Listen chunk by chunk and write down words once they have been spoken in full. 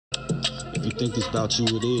You think it's about you,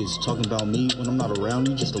 it is. Talking about me when I'm not around,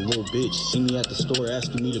 you just a little bitch. See me at the store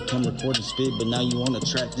asking me to come record and spit, but now you on the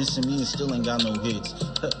track dissing me and still ain't got no hits.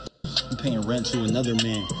 I'm paying rent to another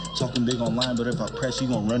man. Talking big online, but if I press, you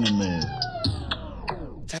gon' run it, man.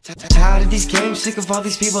 Tired of these games, sick of all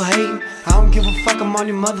these people hating. I don't give a fuck, I'm on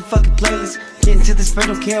your motherfucking playlist. Getting to this bread,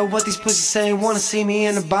 don't care what these pussies say. Wanna see me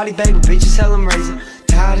in a body bag with bitches, hell I'm raising.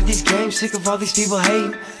 Tired of these games, sick of all these people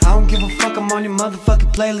hating. I don't give a fuck, I'm on your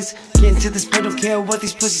motherfucking playlist. Getting to this bread, don't care what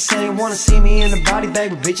these pussies say. Wanna see me in a body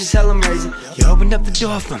bag with bitches, hell I'm raising. You opened up the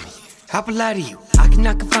door for me, how polite are you? I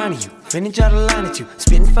cannot confine you, finish out a line or two.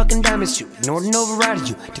 Spitting fucking diamonds too, ignored and overrided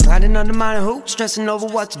you. Declining undermining who, stressing over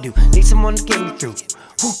what to do. Need someone to get me through.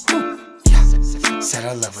 Yeah, said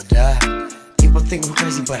I love her, duh. People think I'm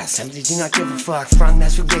crazy, but I simply do not give a fuck. Front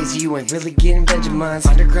that's for lazy, you ain't really getting Benjamins.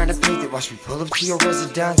 Underground I paint it, watch me pull up to your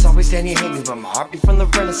residence. Always stand you hate me, but my heart be from the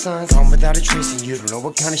Renaissance. Gone without a trace, and you don't know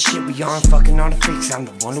what kind of shit we on. Fucking on the fakes, I'm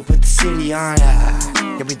the one who put the city on.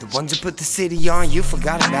 Yeah, we the ones who put the city on. You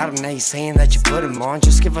forgot about them, now you saying that you put them on.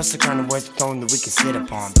 Just give us the kind of words of tone that we can sit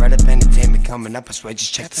upon. Bread Up Entertainment coming up, I swear,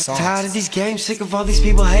 just check the songs. Tired of these games, sick of all these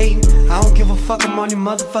people hating. I don't give a fuck, I'm on your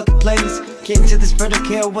motherfucking playlist. Getting to this bread, don't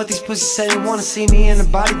care what these pussies say. Wanna see me in a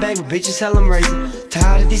body bag with bitches, hell I'm raising.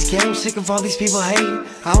 Tired of these games, sick of all these people hating.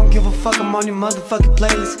 I don't give a fuck, I'm on your motherfucking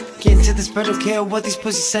playlist. Getting to this bread, don't care what these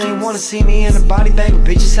pussies say. Wanna see me in a body bag with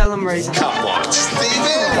bitches, hell I'm raising. Come on,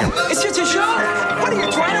 Steven! It's just a show! What are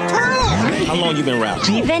you trying to prove? How long you been rapping?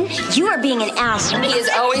 Steven, you are being an asshole. He is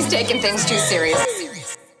always taking things too seriously.